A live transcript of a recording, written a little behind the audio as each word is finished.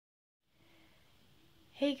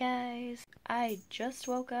Hey guys, I just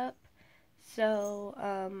woke up, so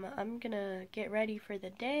I'm gonna get ready for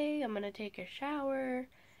the day. I'm gonna take a shower,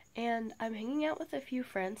 and I'm hanging out with a few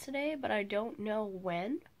friends today, but I don't know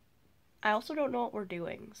when. I also don't know what we're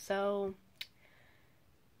doing, so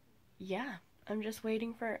yeah, I'm just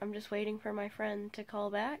waiting for my friend to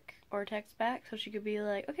call back or text back so she could be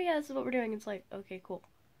like, okay, yeah, this is what we're doing. It's like, okay, cool.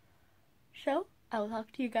 So, I will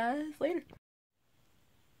talk to you guys later.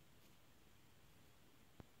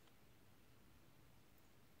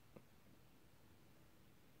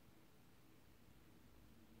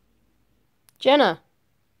 Jenna,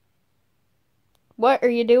 what are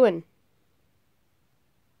you doing?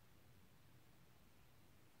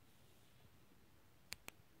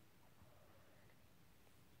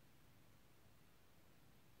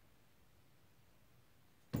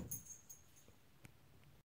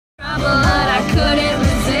 But I couldn't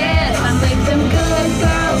resist. I make them good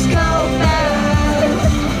girls go bad.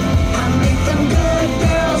 I make them good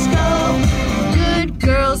girls go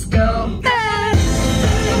bad.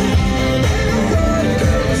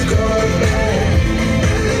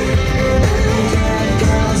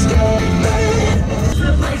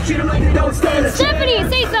 Stephanie,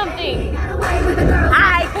 say something!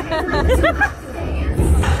 Hi!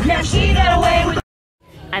 Yeah, she got away with.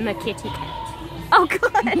 I'm a kitty cat. Oh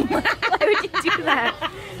god! Why would you do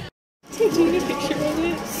that? Did you get a picture of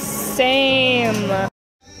it? Same.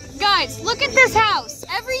 Guys, look at this house.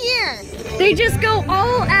 Every year, they just go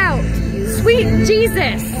all out. Sweet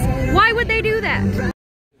Jesus! Why would they do that?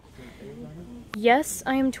 Yes,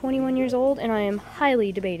 I am 21 years old, and I am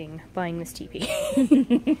highly debating buying this teepee.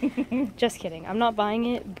 Just kidding. I'm not buying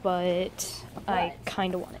it, but I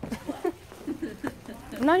kind of want it.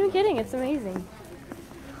 I'm not even kidding. It's amazing.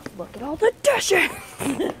 Look at all the dishes!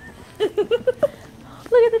 Look at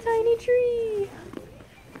the tiny tree!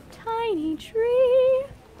 Tiny tree!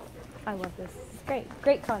 I love this. It's great.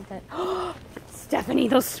 Great content. Stephanie,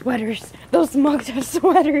 those sweaters! Those mugs have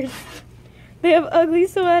sweaters! They have ugly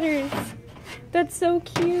sweaters! That's so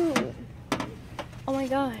cute! Oh my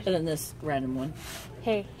gosh. And then this random one.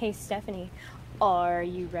 Hey, Stephanie. Are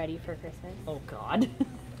you ready for Christmas? Oh god.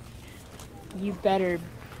 You better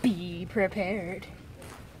be prepared.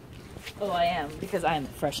 Oh, I am, because I am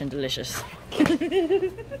fresh and delicious.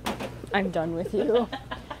 I'm done with you.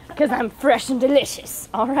 Because I'm fresh and delicious.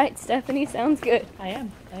 Alright, Stephanie, sounds good. I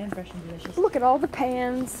am fresh and delicious. Look at all the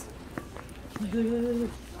pans.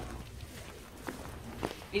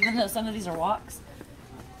 Even though some of these are woks,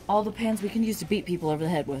 all the pans we can use to beat people over the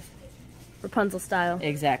head with. Rapunzel style.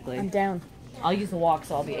 Exactly. I'm down. I'll use the wok,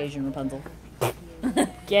 so I'll be Asian Rapunzel.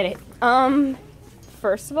 Get it.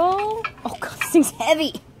 First of all... Oh god, this thing's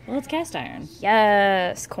heavy! Well, it's cast iron.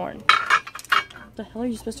 Yes, corn. What the hell are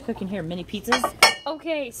you supposed to cook in here? Mini pizzas?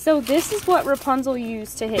 Okay, so this is what Rapunzel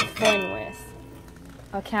used to hit Flynn with.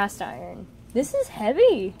 A cast iron. This is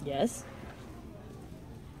heavy. Yes.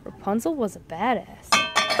 Rapunzel was a badass.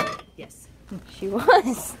 Yes. She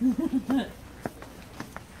was.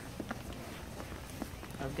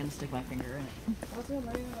 I was gonna stick my finger in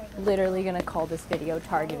it. Literally gonna call this video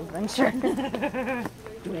Target Adventure.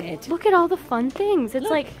 Do it. Look at all the fun things. It's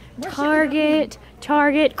like Target,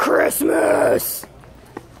 Christmas.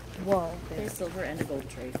 Whoa. There's silver and a gold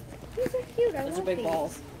tray. These are cute. Those are big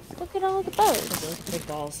balls. Look at all the bows. Those are big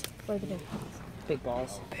balls. Where are the big balls? Big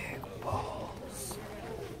balls. Big balls.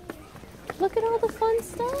 Look at all the fun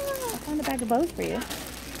stuff. I found a bag of bows for you.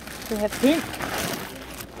 They have pink.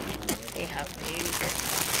 They have pink.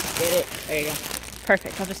 Get it. There you go.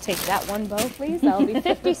 Perfect. I'll just take that one bow, please. That'll be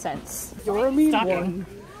 50 cents. You're a mean one.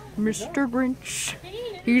 Mr. Grinch.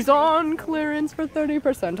 He's on clearance for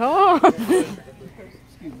 30% off.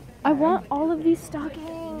 I want all of these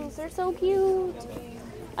stockings. They're so cute.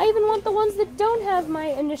 I even want the ones that don't have my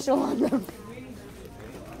initial on them.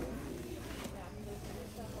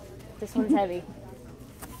 This one's heavy.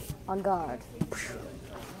 On guard.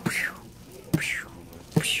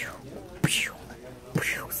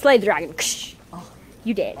 Slay the dragon.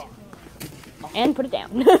 You did. And put it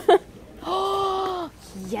down. Oh,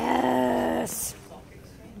 yes.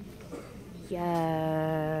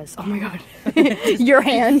 Yes. Oh my god. Your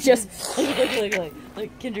hand just...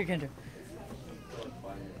 Like Kendra.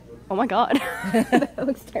 Oh my god. That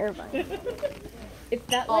looks terrifying. If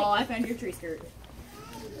that like... Oh, I found your tree skirt.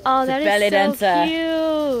 Oh, that belly is so dancer.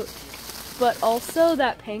 cute. But also,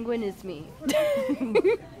 that penguin is me.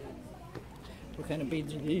 What kind of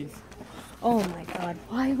beads are these? Oh my god.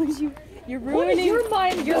 Why would you... You're ruining... What is your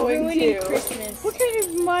mind going ruining to? Christmas. What kind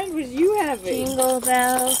of mind was you having? Jingle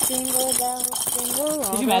bells, jingle bells, jingle all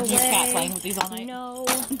Could you imagine your cat playing with these all night? No.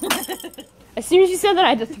 As soon as you said that, I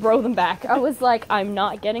had to throw them back. I was like, I'm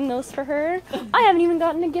not getting those for her. I haven't even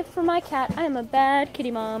gotten a gift for my cat. I am a bad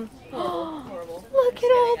kitty mom. Horrible. Look at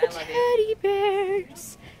all the teddy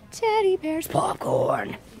bears. Teddy bears.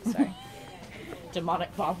 Popcorn. Sorry.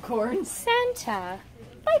 Demonic popcorn. Santa.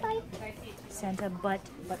 Bye-bye. Santa butt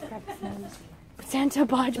crack smells. Santa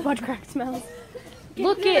butt crack smells.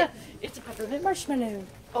 Look it. It's a peppermint marshmallow.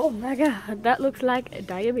 Oh my god, that looks like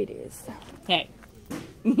diabetes. Hey.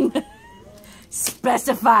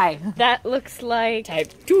 Specify. That looks like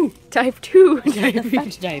Type 2. type 2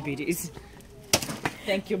 Diabetes. Diabetes.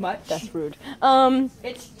 Thank you much. That's rude.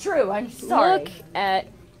 It's true. I'm sorry. Look at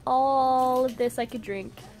all of this I could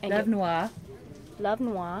drink. And Love get Noir. Love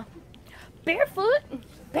Noir. Barefoot.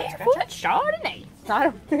 Barefoot. Chardonnay.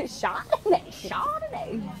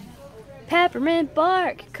 Chardonnay. Peppermint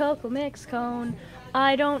bark. Cocoa mix cone.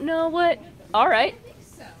 I don't know what. Alright.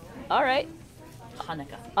 Alright.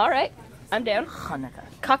 Hanukkah. Alright. I'm down. Hanukkah.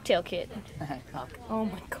 Cocktail kit. Cock. Oh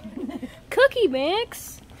my god. Cookie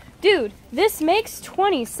mix? Dude, this makes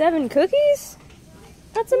 27 cookies?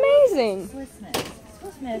 That's amazing. Swiss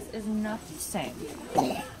Miss is not the same.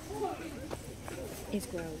 It's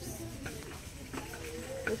gross.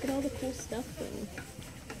 Look at all the cool stuff though.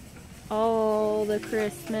 Oh, the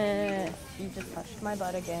Christmas. You just touched my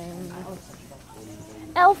butt again.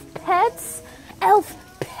 Elf pets? Elf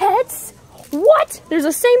pets? What? There's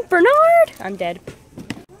a Saint Bernard? I'm dead.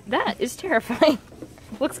 That is terrifying.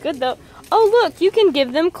 Looks good though. Oh look, you can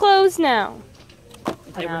give them clothes now.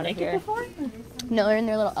 They were naked before? No, they're in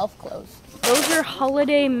their little elf clothes. Those are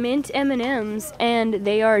holiday mint M&Ms, and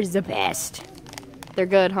they are the best. They're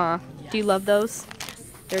good, huh? Yes. Do you love those?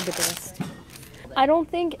 They're the best. I don't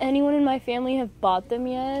think anyone in my family have bought them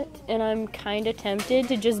yet, and I'm kind of tempted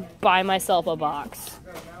to just buy myself a box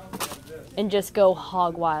and just go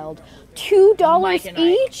hog wild. $2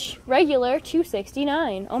 each? Regular,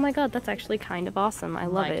 $2.69. Oh my god, that's actually kind of awesome. I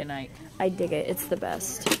love it. I dig it. It's the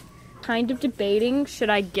best. Kind of debating, should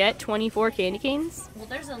I get 24 candy canes? Well,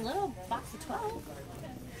 there's a little box of 12.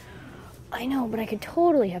 I know, but I could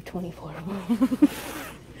totally have 24 of them.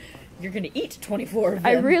 You're gonna eat 24 of them.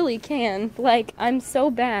 I really can. Like, I'm so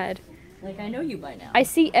bad. Like, I know you by now. I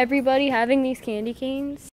see everybody having these candy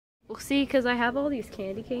canes. Well, see, because I have all these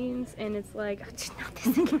candy canes, and it's like, not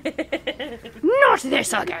this again. Not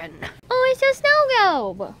this again! Oh, it's a snow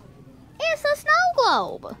globe! It's a snow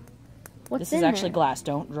globe! What's This is actually glass.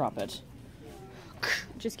 Don't drop it.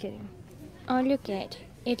 Just kidding. Oh, look at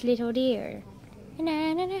it, little deer.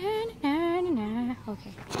 Na, na, na, na, na, na.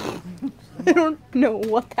 Okay. I don't know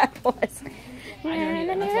what that was. I don't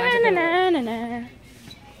either. That's why I took it away.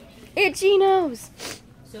 Itchy nose.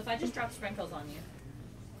 So if I just drop sprinkles on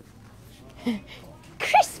you.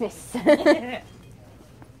 Christmas.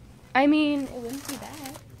 I mean, it wouldn't be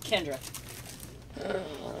bad. Kendra.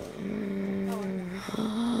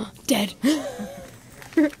 Dead.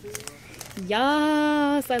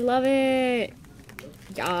 Yes, I love it.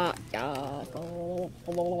 Yeah. Oh.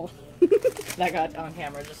 That got on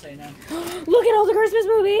camera, just so you know. Look at all the Christmas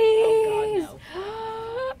movies. Oh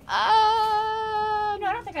God, no. No,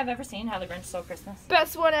 I don't think I've ever seen How the Grinch Stole Christmas.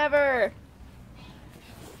 Best one ever.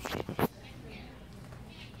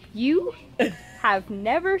 You have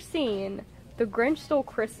never seen The Grinch Stole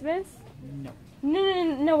Christmas? No.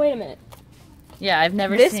 No, wait a minute. Yeah, I've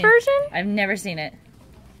never This seen version? I've never seen it.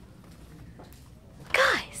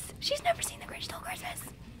 Guys, she's never seen The Grinch Stole Christmas.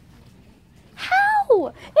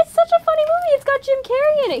 How? It's such a funny movie. It's got Jim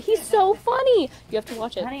Carrey in it. He's so funny. You have to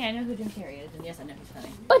watch it. Honey, I know who Jim Carrey is, and yes, I know he's funny.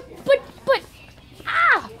 But,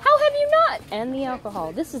 how have you not? And the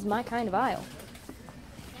alcohol. This is my kind of aisle.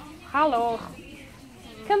 Hello.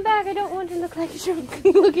 Come back. I don't want to look like a drunk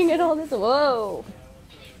looking at all this. Whoa.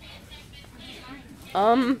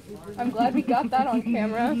 I'm glad we got that on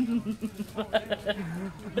camera.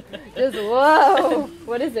 Just whoa.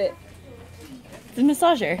 What is it? It's a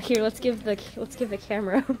massager. Here, let's give the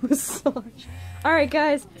camera a massage. All right,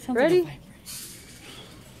 guys. Ready?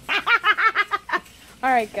 All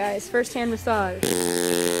right, guys. First hand massage.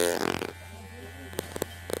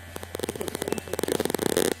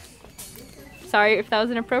 Sorry if that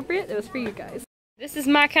was inappropriate. It was for you guys. This is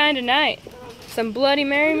my kind of night. Some Bloody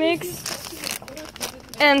Mary mix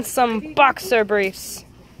and some boxer briefs.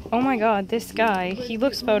 Oh my god, this guy, he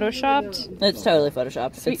looks photoshopped. It's totally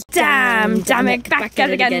photoshopped. It's Damn it, back at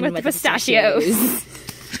it again with the pistachios.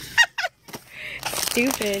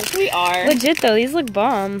 Stupid. We are. Legit though, these look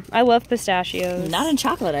bomb. I love pistachios. Not in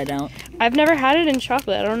chocolate, I don't. I've never had it in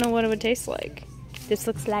chocolate. I don't know what it would taste like. This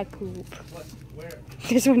looks like poop.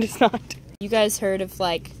 This one does not. You guys heard of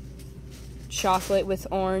like chocolate with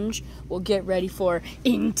orange. We'll get ready for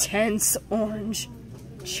intense orange.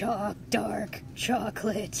 Chalk dark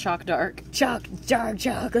chocolate. Chalk dark. Chalk dark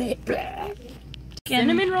chocolate. Blah.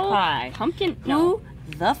 Cinnamon roll pie. Pumpkin. No. Who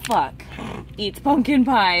the fuck eats pumpkin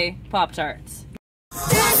pie Pop-Tarts?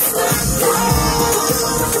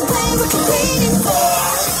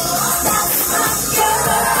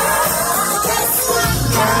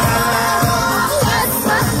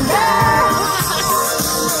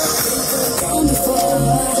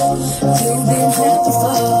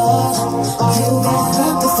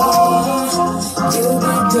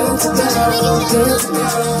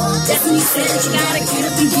 Definitely said that you gotta get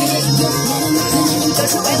up and get it. You're not independent, you got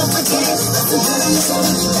your way, don't forget it. That's the girl on the phone,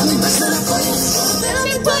 tell me what's gonna put it. Let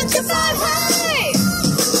me put your vibe high.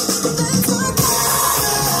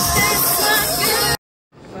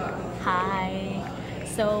 Hi.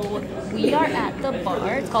 So we are at the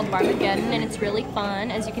bar. It's called Barmageddon, and it's really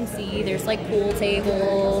fun. As you can see, there's like pool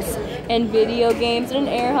tables and video games and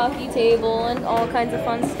an air hockey table and all kinds of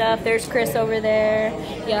fun stuff. There's Chris over there.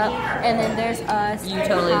 Yep. And then there's us. You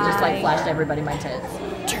totally Hi. just like flashed everybody my tits.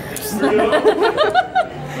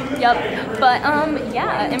 Yep. But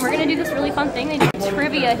yeah, and we're gonna do this really fun thing. They do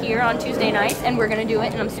trivia here on Tuesday nights, and we're gonna do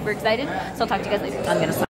it, and I'm super excited. So I'll talk to you guys later. I'm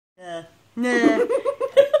gonna.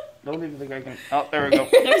 Don't even think I can. Oh, there we go.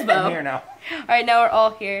 There's Bo. I'm here now. All right, now we're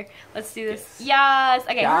all here. Let's do this. Yes.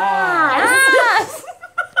 Okay. Yes. Yes.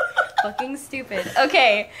 Fucking stupid.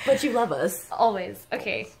 Okay. But you love us. Always.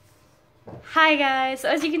 Okay. Hi guys. So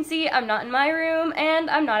as you can see, I'm not in my room and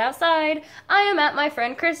I'm not outside. I am at my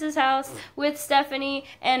friend Chris's house with Stephanie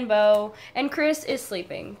and Bo. And Chris is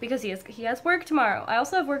sleeping because he has work tomorrow. I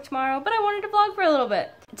also have work tomorrow, but I wanted to vlog for a little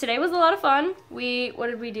bit. Today was a lot of fun. What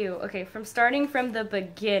did we do? Okay, starting from the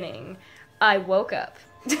beginning, I woke up.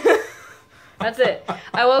 That's it.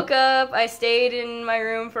 I woke up, I stayed in my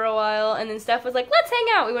room for a while, and then Steph was like, let's hang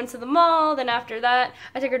out. We went to the mall, then after that,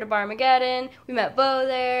 I took her to Barmageddon. We met Bo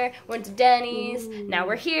there, went to Denny's. Now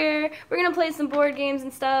we're here. We're gonna play some board games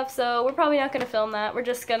and stuff, so we're probably not gonna film that. We're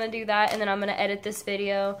just gonna do that, and then I'm gonna edit this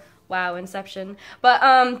video. Wow, Inception. But,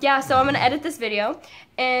 yeah, so I'm gonna edit this video,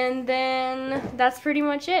 and then that's pretty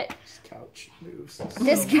much it. This couch moves.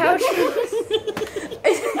 This couch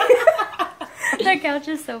That couch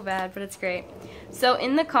is so bad, but it's great. So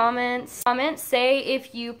in the comments say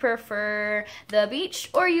if you prefer the beach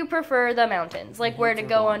or you prefer the mountains, like where to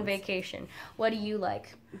go on vacation. What do you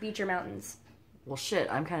like, beach or mountains? Well, shit,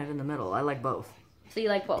 I'm kind of in the middle. I like both. So you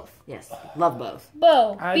like both? Yes, love both.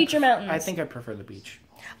 Bo, beach or mountains? I think I prefer the beach.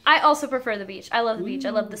 I also prefer the beach. I love the beach.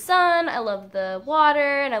 I love the sun, I love the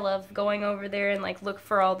water, and I love going over there and like look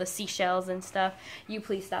for all the seashells and stuff. You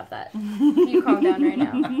please stop that. You calm down right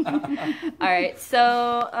now. Alright,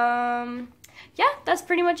 so yeah, that's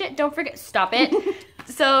pretty much it. Don't forget, stop it.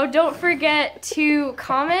 So don't forget to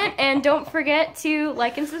comment and don't forget to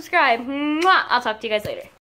like and subscribe. Mwah! I'll talk to you guys later.